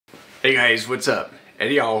Hey guys, what's up?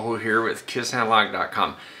 Eddie Alho here with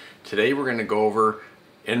KissAnalog.com. Today we're going to go over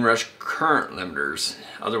inrush current limiters,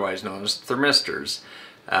 otherwise known as thermistors.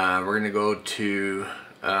 We're going to go to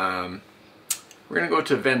a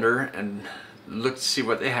vendor and look to see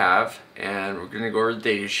what they have, and we're going to go over the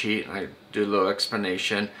data sheet and I do a little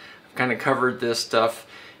explanation. I've kind of covered this stuff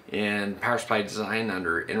in power supply design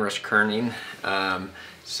under inrush kerning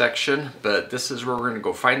section, but this is where we're going to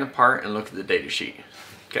go find the part and look at the data sheet.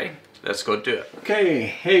 Okay, let's go do it. Okay,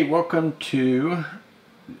 hey, welcome to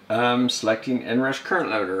selecting inrush current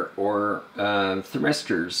limiter or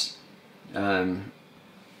thermistors.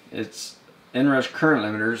 It's inrush current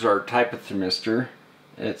limiters are a type of thermistor.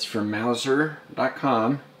 It's from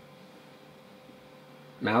Mouser.com.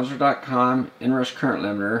 Mouser.com inrush current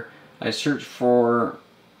limiter. I searched for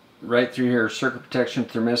right through here circuit protection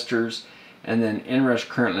thermistors, and then inrush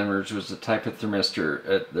current limiters was the type of thermistor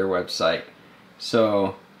at their website.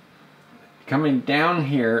 So coming down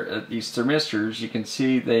here at these thermistors, you can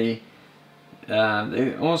see they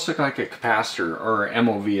almost look like a capacitor or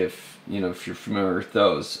MOV, if you're familiar with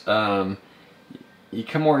those. You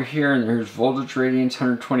come over here and there's voltage ratings,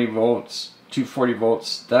 120 volts, 240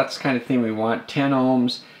 volts. That's the kind of thing we want. 10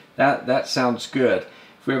 ohms. That sounds good.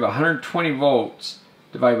 If we have 120 volts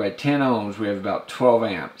divided by 10 ohms, we have about 12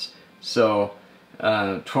 amps. So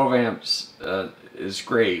 12 amps is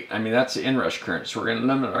great. I mean, that's the inrush current, so we're going to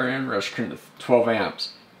limit our inrush current to 12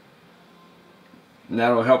 amps. And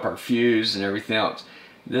that'll help our fuse and everything else.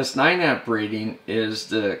 This 9 amp rating is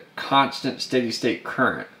the constant steady state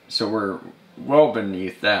current, so we're well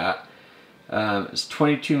beneath that. It's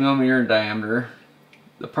 22 millimeter in diameter.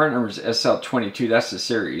 The part number is SL22, that's the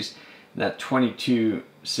series. And that 22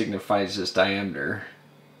 signifies this diameter.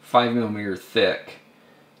 5 millimeter thick.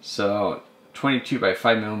 So 22 by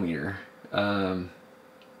 5 millimeter.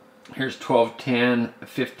 Here's 12, 10,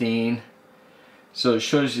 15. So it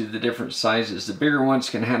shows you the different sizes. The bigger ones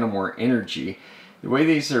can handle more energy. The way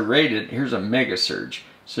these are rated, here's a mega surge.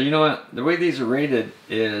 So you know what? The way these are rated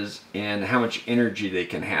is in how much energy they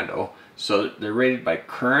can handle. So they're rated by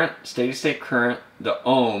current, steady state current, the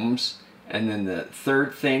ohms, and then the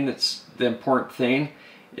third thing that's the important thing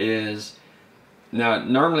is, now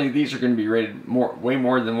normally these are going to be rated way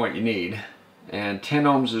more than what you need. And 10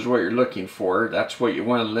 ohms is what you're looking for. That's what you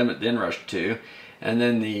want to limit the inrush to. And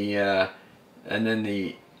then the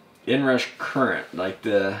inrush current, like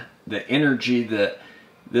the energy that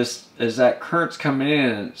this, as that current's coming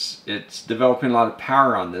in, it's developing a lot of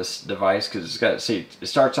power on this device, because it's got, see, it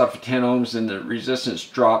starts off at 10 ohms and the resistance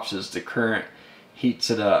drops as the current heats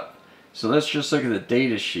it up. So let's just look at the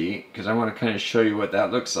data sheet, because I want to kind of show you what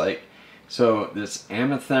that looks like. So this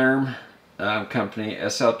Ametherm company,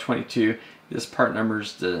 SL22, this part number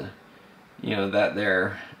is the, that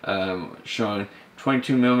there, showing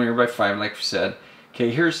 22 millimeter by 5, like we said.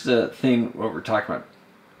 Okay, here's the thing, what we're talking about.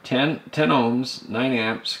 10 ohms, 9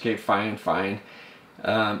 amps, okay, fine.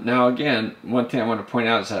 Now again, one thing I want to point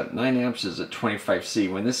out is that 9 amps is at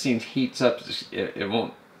 25C. When this thing heats up, it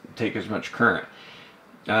won't take as much current.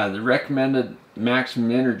 The recommended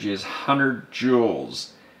maximum energy is 100 joules.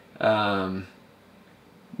 Now,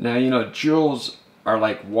 joules are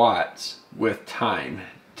like watts with time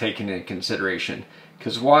taken into consideration,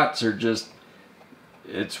 because watts are just,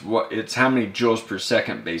 it's how many joules per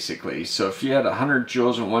second basically. So if you had 100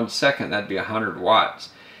 joules in 1 second, that'd be 100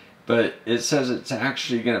 watts. But it says it's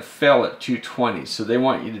actually going to fail at 220, so they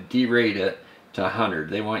want you to derate it to 100.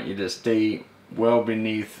 They want you to stay well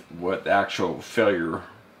beneath what the actual failure.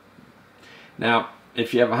 Now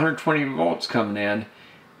if you have 120 volts coming in,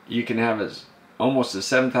 you can have almost a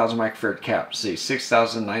 7,000 microfarad cap, say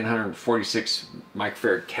 6,946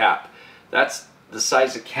 microfarad cap. That's the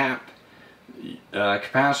size of cap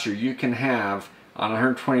capacitor you can have on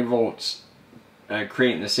 120 volts,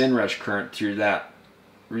 creating this inrush current through that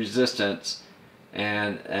resistance,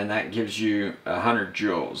 and that gives you 100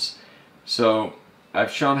 joules. So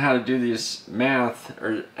I've shown how to do this math,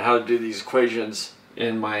 or how to do these equations,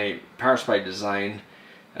 in my power supply design,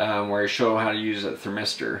 where I show how to use a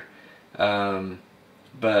thermistor.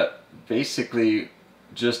 But basically,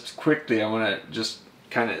 just quickly, I want to just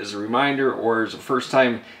kind of as a reminder, or as a first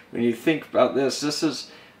time, when you think about this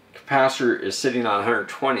is, capacitor is sitting on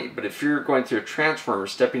 120, but if you're going through a transformer,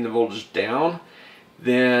 stepping the voltage down,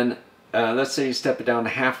 then let's say you step it down to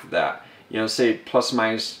half of that, say plus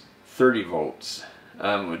minus 30 volts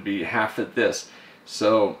would be half of this.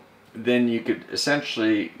 So then you could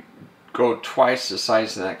essentially go twice the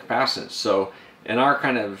size of that capacitance. So in our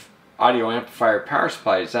kind of audio amplifier power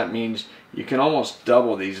supplies, that means you can almost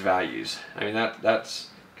double these values. I mean, that's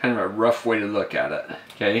kind of a rough way to look at it,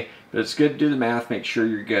 okay? but it's good to do the math, make sure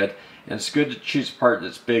you're good, and it's good to choose a part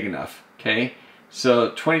that's big enough. Okay,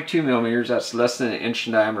 so 22 millimeters, that's less than an inch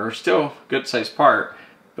in diameter, still good sized part,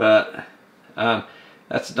 but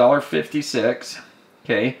that's $1.56.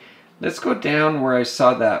 Okay, let's go down where I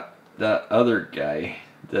saw that other guy,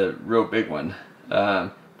 the real big one,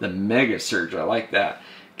 the Mega Surge. I like that.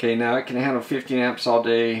 Okay, now it can handle 15 amps all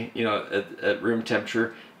day, you know, at room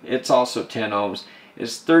temperature. It's also 10 ohms.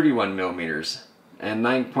 It's 31 millimeters and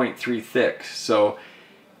 9.3 thick, so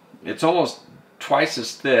it's almost twice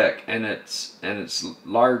as thick, and it's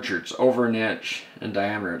larger. It's over an inch in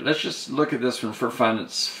diameter. Let's just look at this one for fun.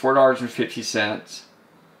 It's $4.50.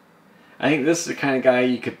 I think this is the kind of guy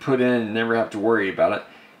you could put in and never have to worry about it.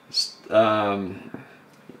 It's,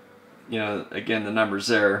 you know, again, the numbers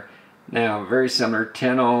there. Now, very similar,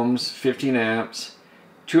 10 ohms, 15 amps,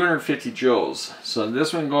 250 joules. So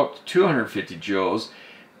this one can go up to 250 joules,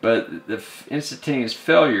 but the instantaneous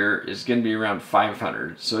failure is going to be around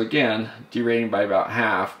 500. So again, derating by about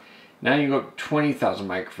half. Now you go up to 20,000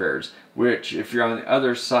 microfarads, which if you're on the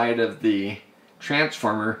other side of the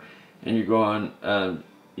transformer and you're going,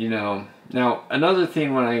 you know, now another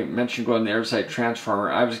thing when I mentioned going the other side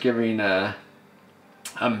transformer, I was giving a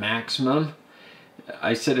maximum.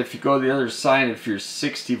 I said if you go the other side, if you're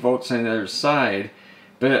 60 volts on the other side,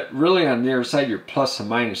 but really on the other side you're plus or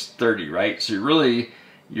minus 30, right? So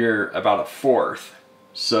you're about a fourth.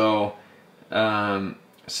 So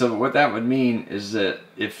so what that would mean is that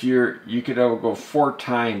if you could go 4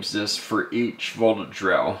 times this for each voltage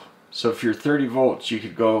rail. So if you're 30 volts, you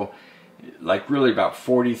could go like really about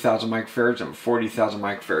 40,000 microfarads and 40,000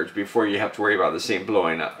 microfarads before you have to worry about the same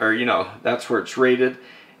blowing up, or you know, that's where it's rated.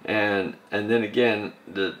 And then again,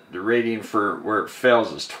 the rating for where it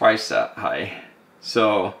fails is twice that high.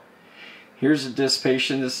 So here's the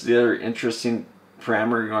dissipation. This is the other interesting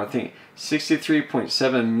parameter you want to think. 63.7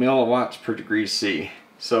 milliwatts per degree C.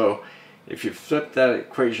 So if you flip that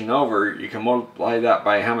equation over, you can multiply that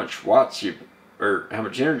by how much watts or how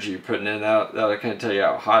much energy you're putting in. That'll kind of tell you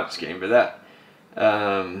how hot it's getting. But that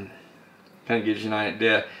kind of gives you an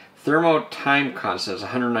idea. Thermo time constant is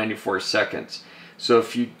 194 seconds. So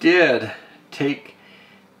if you did take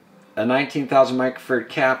a 19,000 microfarad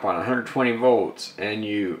cap on 120 volts and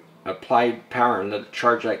you applied power and let it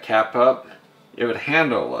charge that cap up, it would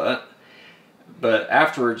handle it. But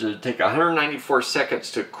afterwards, it would take 194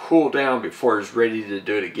 seconds to cool down before it's ready to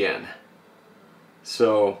do it again.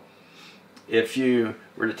 So if you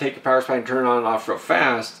were to take a power supply and turn it on and off real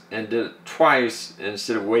fast and did it twice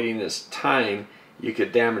instead of waiting this time, you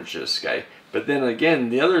could damage this guy. But then again,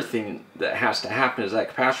 the other thing that has to happen is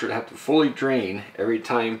that capacitor would have to fully drain every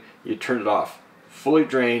time you turn it off. Fully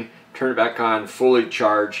drain, turn it back on, fully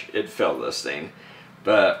charge, it'd fill this thing.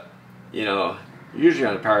 But, you know, usually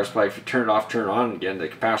on a power supply, if you turn it off, turn it on again, the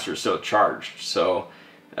capacitor is still charged. So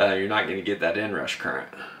you're not going to get that inrush current.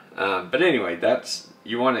 But anyway,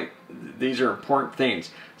 these are important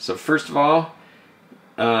things. So first of all,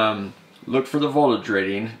 look for the voltage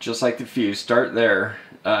rating, just like the fuse. Start there.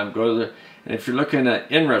 Go to the, and if you're looking at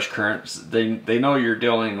inrush currents, they know you're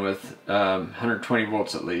dealing with 120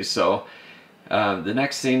 volts at least. So the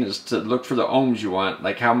next thing is to look for the ohms you want,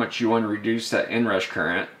 like how much you want to reduce that inrush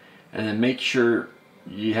current, and then make sure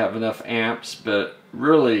you have enough amps. But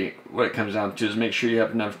really, what it comes down to is make sure you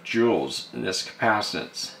have enough joules in this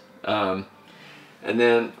capacitance. And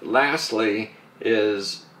then lastly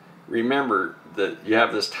is remember that you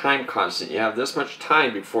have this time constant. You have this much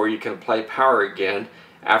time before you can apply power again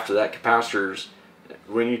after that capacitor's,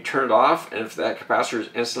 when you turn it off, and if that capacitor is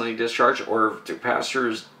instantly discharged, or if the capacitor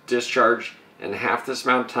is discharged in half this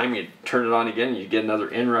amount of time, you turn it on again, you get another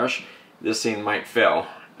inrush, this thing might fail.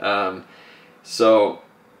 So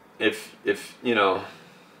if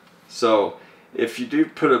you do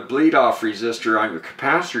put a bleed off resistor on your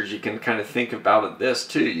capacitors, you can kind of think about this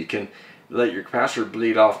too. You can let your capacitor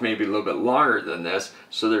bleed off maybe a little bit longer than this,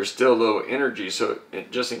 so there's still a little energy, so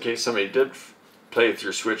just in case somebody did play with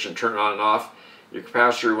your switch and turn it on and off, your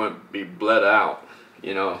capacitor wouldn't be bled out,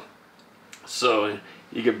 you know. So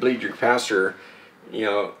you could bleed your capacitor, you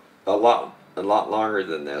know, a lot longer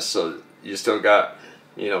than this, so you still got,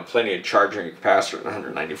 you know, plenty of charge on your capacitor in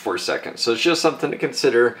 194 seconds. So it's just something to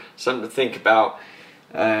consider, something to think about,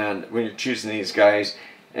 and when you're choosing these guys.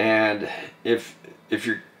 And if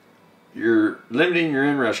you're limiting your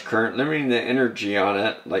inrush current, limiting the energy on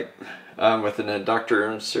it, like with an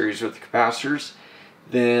inductor in series with the capacitors,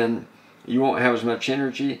 then you won't have as much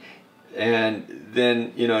energy. And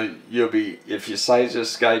then, you know, if you size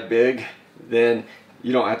this guy big, then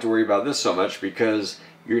you don't have to worry about this so much, because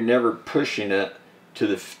you're never pushing it to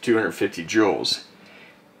the 250 joules.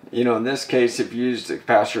 You know, in this case, if you used a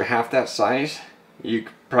capacitor half that size, you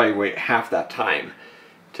could probably wait half that time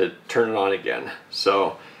to turn it on again.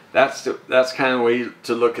 So that's kind of a way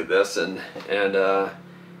to look at this, and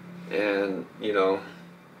you know,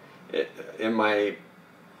 in my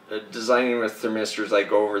designing with thermistors, I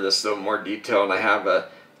go over this a little more detail, and I have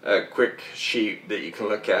a quick sheet that you can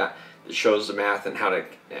look at that shows the math and how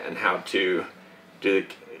to do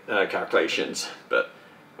the calculations. But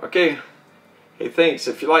okay, hey, thanks.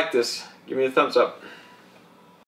 If you like this, give me a thumbs up.